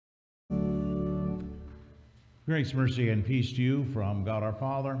Grace, mercy, and peace to you from God our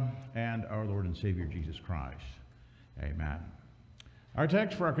Father and our Lord and Savior Jesus Christ. Amen. Our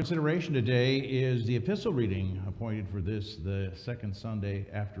text for our consideration today is the epistle reading appointed for this, the second Sunday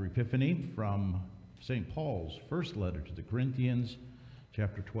after Epiphany, from St. Paul's first letter to the Corinthians,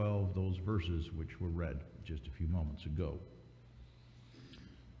 chapter 12, those verses which were read just a few moments ago.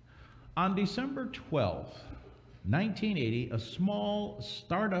 On December 12th, 1980, a small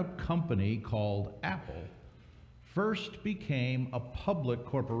startup company called Apple first became a public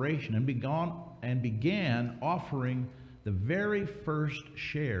corporation and began offering the very first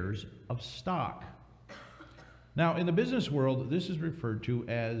shares of stock. Now, in the business world, this is referred to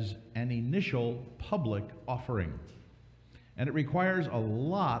as an initial public offering, and it requires a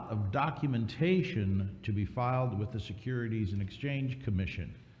lot of documentation to be filed with the Securities and Exchange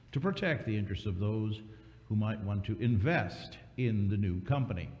Commission to protect the interests of those who might want to invest in the new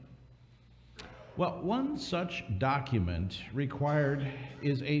company. Well, one such document required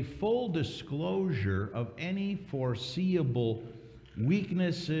is a full disclosure of any foreseeable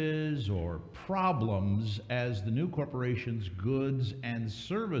weaknesses or problems as the new corporation's goods and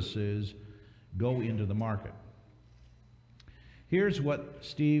services go into the market. Here's what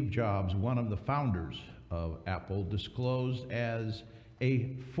Steve Jobs, one of the founders of Apple, disclosed as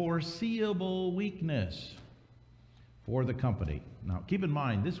a foreseeable weakness for the company. Now, keep in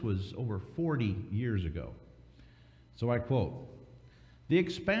mind, this was over 40 years ago. So I quote, "The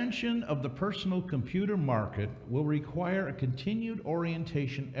expansion of the personal computer market will require a continued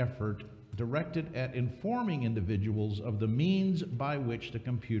orientation effort directed at informing individuals of the means by which the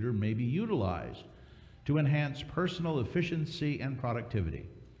computer may be utilized to enhance personal efficiency and productivity.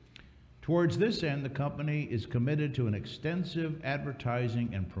 Towards this end, the company is committed to an extensive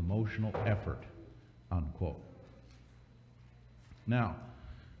advertising and promotional effort," unquote. Now,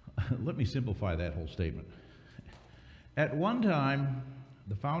 let me simplify that whole statement. At one time,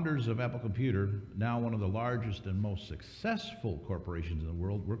 the founders of Apple Computer, now one of the largest and most successful corporations in the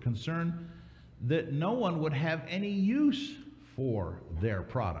world, were concerned that no one would have any use for their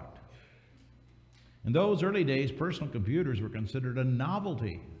product. In those early days, personal computers were considered a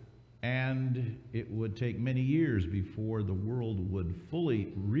novelty, and it would take many years before the world would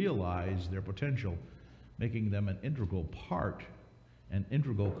fully realize their potential, making them an integral part, an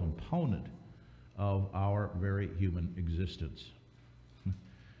integral component of our very human existence.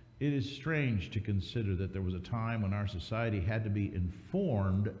 It is strange to consider that there was a time when our society had to be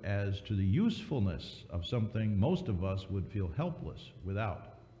informed as to the usefulness of something most of us would feel helpless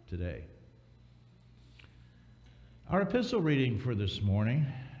without today. Our epistle reading for this morning,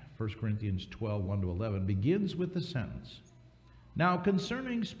 1 Corinthians 12, 1-11, begins with the sentence, "Now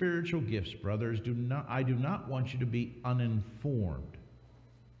concerning spiritual gifts, brothers, I do not want you to be uninformed."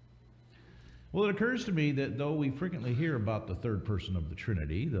 Well, it occurs to me that though we frequently hear about the third person of the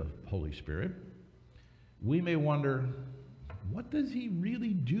Trinity, the Holy Spirit, we may wonder, what does he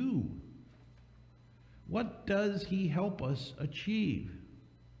really do? What does he help us achieve?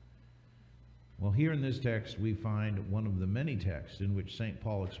 Well, here in this text, we find one of the many texts in which St.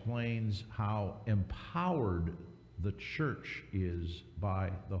 Paul explains how empowered the church is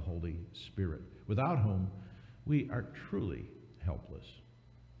by the Holy Spirit, without whom we are truly helpless.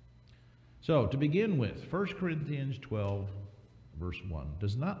 So, to begin with, 1 Corinthians 12, verse 1,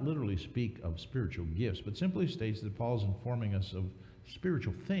 does not literally speak of spiritual gifts, but simply states that Paul is informing us of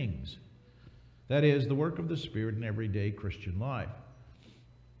spiritual things. That is, the work of the Spirit in everyday Christian life.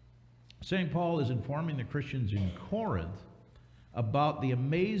 St. Paul is informing the Christians in Corinth about the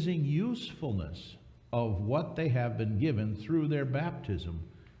amazing usefulness of what they have been given through their baptism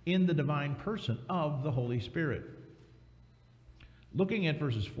in the divine person of the Holy Spirit. Looking at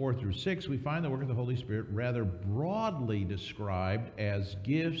verses 4 through 6, we find the work of the Holy Spirit rather broadly described as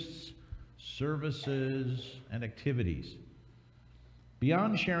gifts, services, and activities.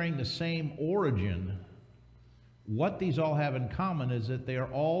 Beyond sharing the same origin, what these all have in common is that they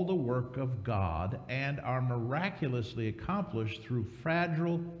are all the work of God and are miraculously accomplished through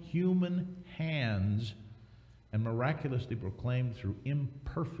fragile human hands and miraculously proclaimed through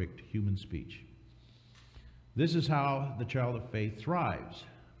imperfect human speech. This is how the child of faith thrives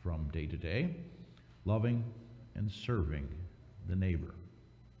from day to day, loving and serving the neighbor.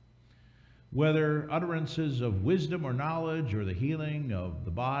 Whether utterances of wisdom or knowledge, or the healing of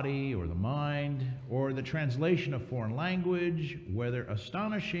the body or the mind, or the translation of foreign language, whether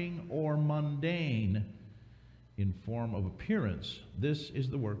astonishing or mundane in form of appearance, this is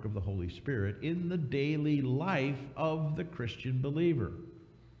the work of the Holy Spirit in the daily life of the Christian believer.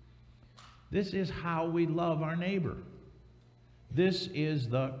 This is how we love our neighbor. This is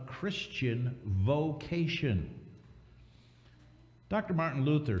the Christian vocation. Dr. Martin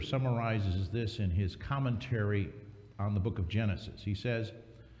Luther summarizes this in his commentary on the book of Genesis. He says,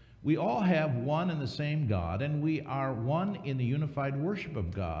 "We all have one and the same God, and we are one in the unified worship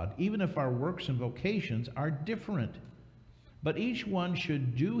of God, even if our works and vocations are different. But each one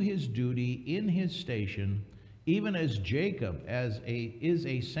should do his duty in his station, even as Jacob is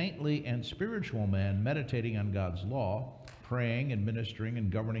a saintly and spiritual man meditating on God's law, praying, administering,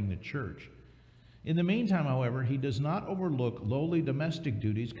 and governing the church. In the meantime, however, he does not overlook lowly domestic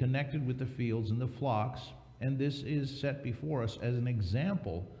duties connected with the fields and the flocks, and this is set before us as an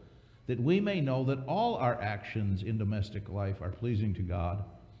example that we may know that all our actions in domestic life are pleasing to God,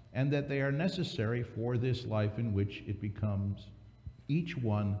 and that they are necessary for this life in which it becomes each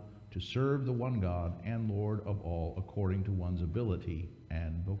one to serve the one God and Lord of all according to one's ability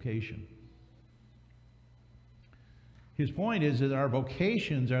and vocation." His point is that our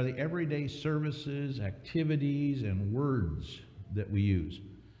vocations are the everyday services, activities, and words that we use.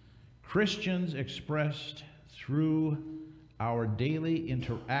 Christians expressed through our daily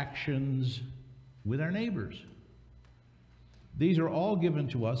interactions with our neighbors. These are all given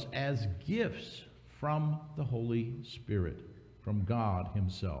to us as gifts from the Holy Spirit, from God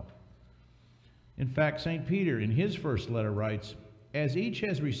Himself. In fact, St. Peter in his first letter writes, "As each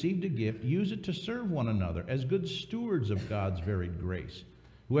has received a gift, use it to serve one another as good stewards of God's varied grace.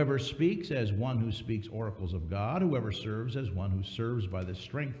 Whoever speaks as one who speaks oracles of God, whoever serves as one who serves by the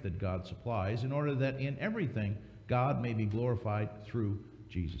strength that God supplies, in order that in everything God may be glorified through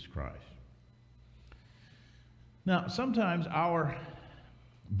Jesus Christ." Now, sometimes our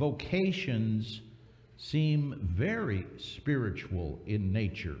vocations seem very spiritual in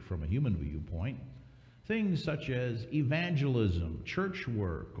nature from a human viewpoint. Things such as evangelism, church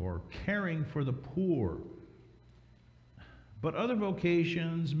work, or caring for the poor. But other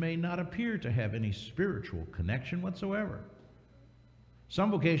vocations may not appear to have any spiritual connection whatsoever.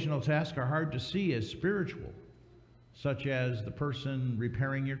 Some vocational tasks are hard to see as spiritual, such as the person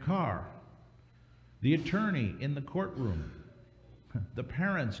repairing your car, the attorney in the courtroom, the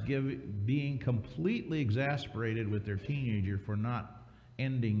parents being completely exasperated with their teenager for not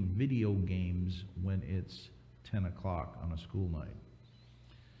ending video games when it's 10 o'clock on a school night.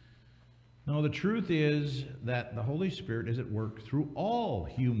 No, the truth is that the Holy Spirit is at work through all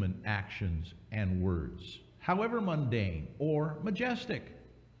human actions and words, however mundane or majestic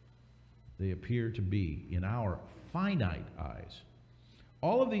they appear to be in our finite eyes.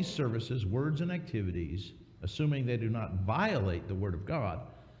 All of these services, words, and activities, assuming they do not violate the Word of God,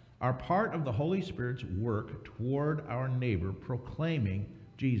 are part of the Holy Spirit's work toward our neighbor, proclaiming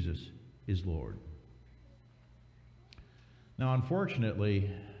Jesus is Lord. Now,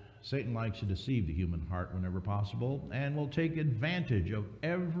 unfortunately, Satan likes to deceive the human heart whenever possible, and will take advantage of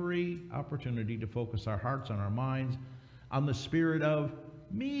every opportunity to focus our hearts and our minds on the spirit of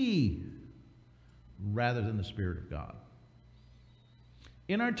me rather than the Spirit of God.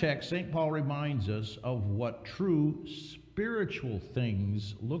 In our text, St. Paul reminds us of what true spiritual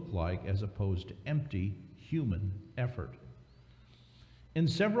things look like as opposed to empty human effort. In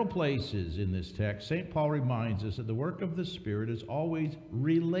several places in this text, St. Paul reminds us that the work of the Spirit is always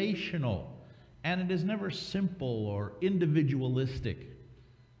relational, and it is never simple or individualistic.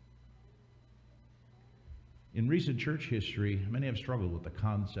 In recent church history, many have struggled with the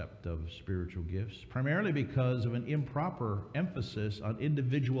concept of spiritual gifts, primarily because of an improper emphasis on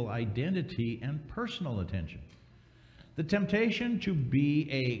individual identity and personal attention. The temptation to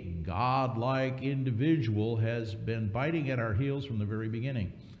be a God-like individual has been biting at our heels from the very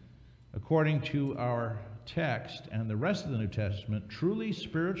beginning. According to our text and the rest of the New Testament, truly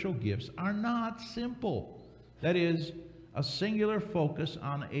spiritual gifts are not simple. That is, a singular focus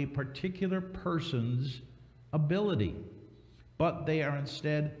on a particular person's ability, but they are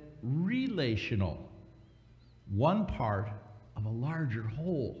instead relational, one part of a larger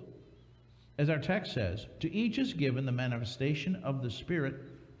whole. As our text says, to each is given the manifestation of the Spirit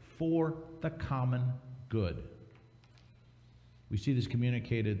for the common good. We see this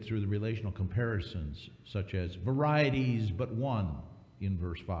communicated through the relational comparisons, such as varieties but one in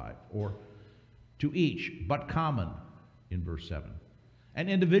verse 5, or to each but common in verse 7, and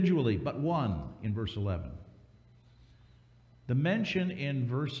individually but one in verse 11. The mention in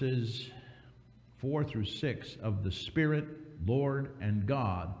verses 4 through 6 of the Spirit, Lord, and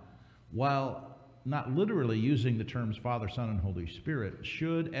God, while not literally using the terms Father, Son, and Holy Spirit,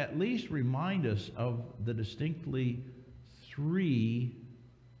 should at least remind us of the distinctly three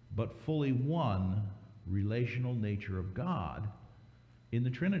but fully one relational nature of God in the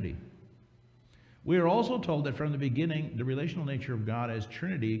Trinity. We are also told that from the beginning, the relational nature of God as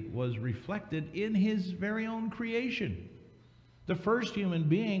Trinity was reflected in his very own creation. The first human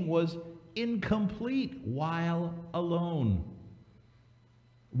being was incomplete while alone.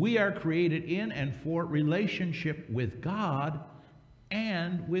 We are created in and for relationship with God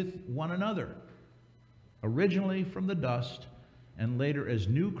and with one another, originally from the dust and later as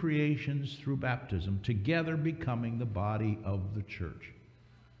new creations through baptism, together becoming the body of the church.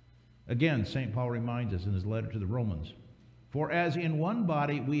 Again, St. Paul reminds us in his letter to the Romans, "For as in one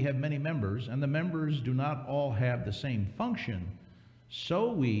body we have many members, and the members do not all have the same function,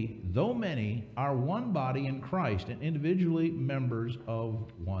 so we, though many, are one body in Christ, and individually members of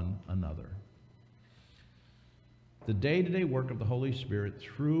one another." The day-to-day work of the Holy Spirit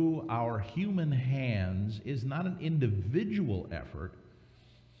through our human hands is not an individual effort.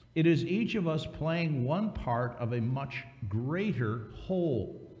 It is each of us playing one part of a much greater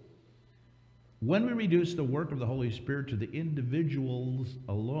whole. When we reduce the work of the Holy Spirit to the individuals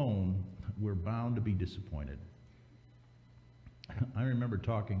alone, we're bound to be disappointed. I remember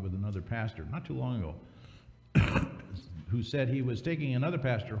talking with another pastor not too long ago who said he was taking another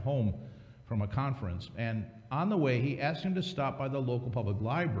pastor home from a conference, and on the way he asked him to stop by the local public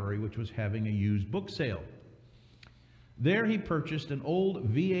library, which was having a used book sale. There he purchased an old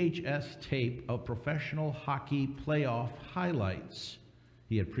VHS tape of professional hockey playoff highlights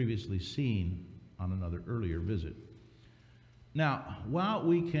he had previously seen on another earlier visit. Now, while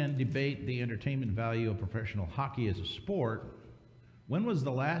we can debate the entertainment value of professional hockey as a sport, when was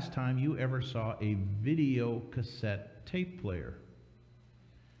the last time you ever saw a video cassette tape player?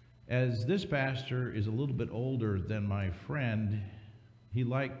 As this pastor is a little bit older than my friend, he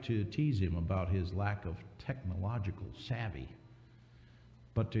liked to tease him about his lack of technological savvy.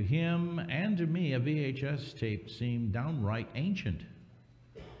 But to him and to me, a VHS tape seemed downright ancient.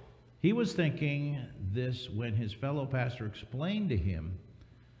 He was thinking this when his fellow pastor explained to him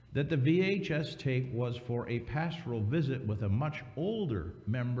that the VHS tape was for a pastoral visit with a much older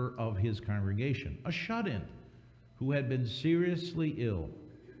member of his congregation, a shut-in, who had been seriously ill.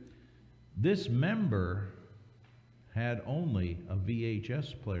 This member had only a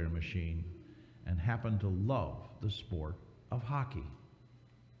VHS player machine and happened to love the sport of hockey.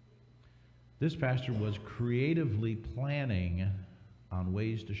 This pastor was creatively planning on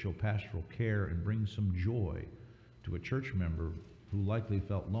ways to show pastoral care and bring some joy to a church member who likely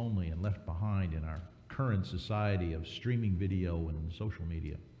felt lonely and left behind in our current society of streaming video and social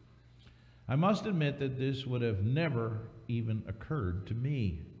media. I must admit that this would have never even occurred to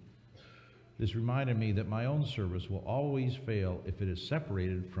me. This reminded me that my own service will always fail if it is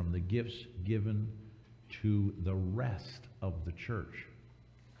separated from the gifts given to the rest of the church.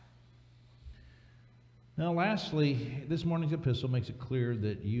 Now, lastly, this morning's epistle makes it clear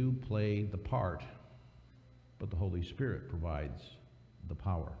that you play the part, but the Holy Spirit provides the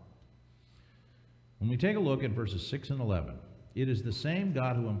power. When we take a look at verses 6 and 11, it is the same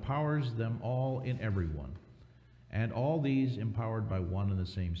God who empowers them all in everyone, and all these empowered by one and the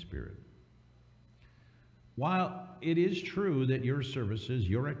same Spirit. While it is true that your services,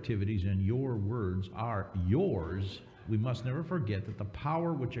 your activities, and your words are yours, we must never forget that the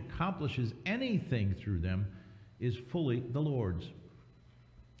power which accomplishes anything through them is fully the Lord's.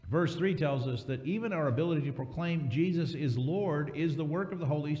 Verse 3 tells us that even our ability to proclaim Jesus is Lord is the work of the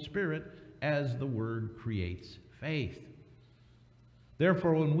Holy Spirit as the Word creates faith.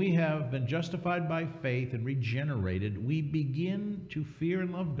 Therefore, when we have been justified by faith and regenerated, we begin to fear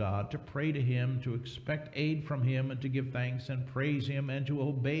and love God, to pray to Him, to expect aid from Him, and to give thanks and praise Him, and to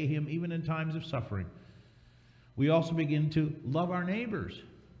obey Him even in times of suffering. We also begin to love our neighbors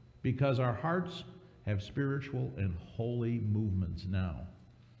because our hearts have spiritual and holy movements now.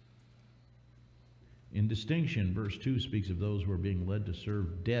 In distinction, verse 2 speaks of those who are being led to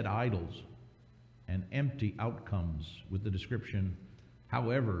serve dead idols and empty outcomes with the description,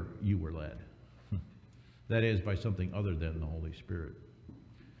 however you were led. That is, by something other than the Holy Spirit.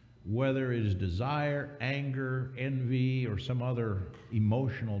 Whether it is desire, anger, envy, or some other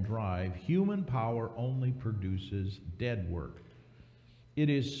emotional drive, human power only produces dead work. It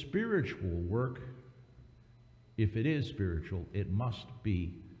is spiritual work. If it is spiritual, it must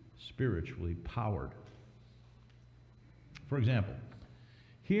be spiritually powered. For example,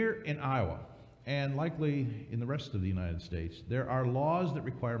 here in Iowa, and likely in the rest of the United States, there are laws that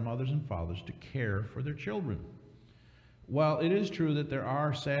require mothers and fathers to care for their children. While it is true that there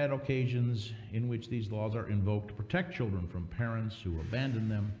are sad occasions in which these laws are invoked to protect children from parents who abandon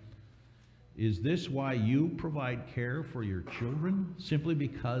them, is this why you provide care for your children? Simply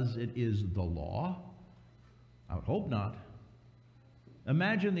because it is the law? I would hope not.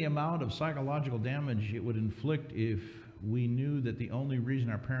 Imagine the amount of psychological damage it would inflict if we knew that the only reason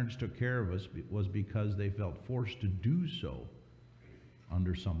our parents took care of us was because they felt forced to do so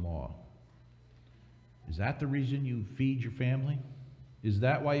under some law. Is that the reason you feed your family? Is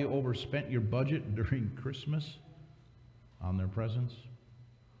that why you overspent your budget during Christmas on their presents?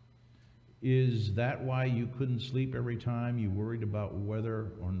 Is that why you couldn't sleep every time you worried about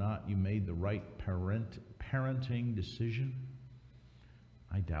whether or not you made the right parenting decision?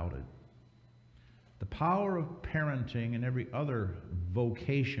 I doubt it. The power of parenting and every other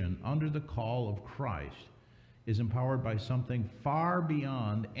vocation under the call of Christ is empowered by something far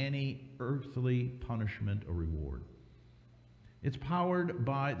beyond any earthly punishment or reward. It's powered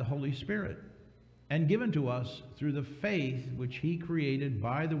by the Holy Spirit and given to us through the faith which He created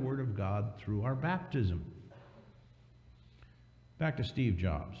by the Word of God through our baptism. Back to Steve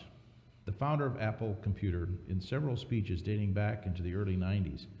Jobs, the founder of Apple Computer. In several speeches dating back into the early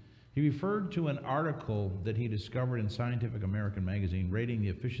 90s, he referred to an article that he discovered in Scientific American magazine rating the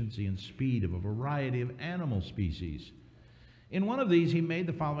efficiency and speed of a variety of animal species. In one of these, he made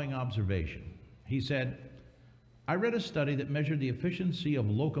the following observation. He said, "I read a study that measured the efficiency of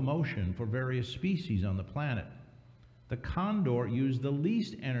locomotion for various species on the planet. The condor used the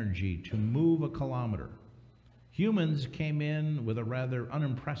least energy to move a kilometer. Humans came in with a rather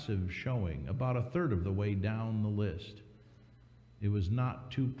unimpressive showing, about a third of the way down the list. It was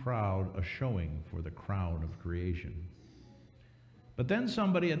not too proud a showing for the crown of creation." But then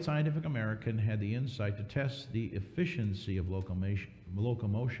somebody at Scientific American had the insight to test the efficiency of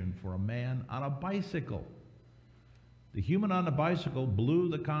locomotion for a man on a bicycle. The human on the bicycle blew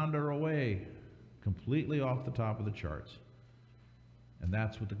the condor away, completely off the top of the charts. And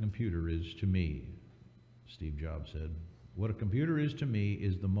that's what the computer is to me, Steve Jobs said. What a computer is to me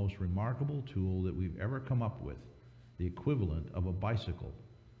is the most remarkable tool that we've ever come up with, the equivalent of a bicycle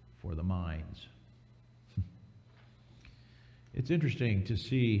for the minds. It's interesting to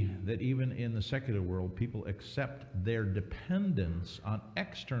see that even in the secular world, people accept their dependence on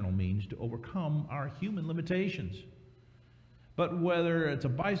external means to overcome our human limitations. But whether it's a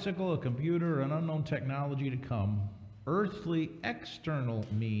bicycle, a computer, or an unknown technology to come, earthly external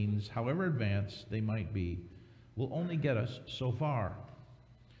means, however advanced they might be, will only get us so far.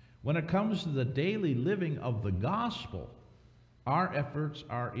 When it comes to the daily living of the gospel, our efforts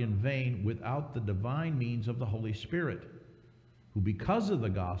are in vain without the divine means of the Holy Spirit, who because of the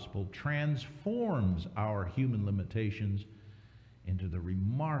gospel transforms our human limitations into the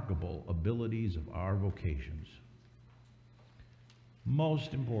remarkable abilities of our vocations.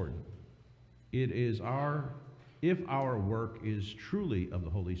 Most important, if our work is truly of the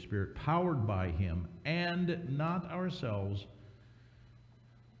Holy Spirit, powered by Him and not ourselves,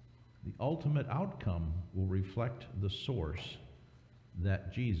 the ultimate outcome will reflect the source,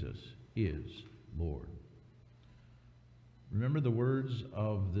 that Jesus is Lord. Remember the words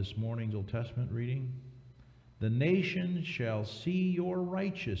of this morning's Old Testament reading? The nations shall see your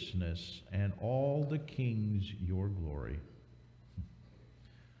righteousness, and all the kings your glory.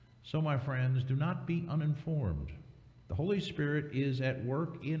 So, my friends, do not be uninformed. The Holy Spirit is at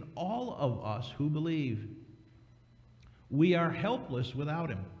work in all of us who believe. We are helpless without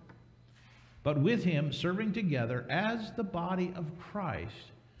Him. But with Him, serving together as the body of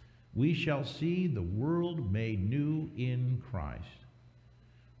Christ, we shall see the world made new in Christ.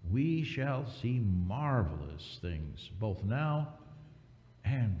 We shall see marvelous things, both now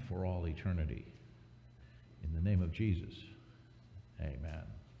and for all eternity. In the name of Jesus, amen.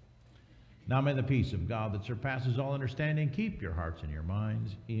 Now may the peace of God that surpasses all understanding keep your hearts and your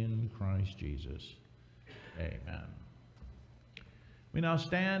minds in Christ Jesus. Amen. We now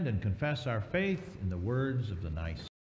stand and confess our faith in the words of the Nicene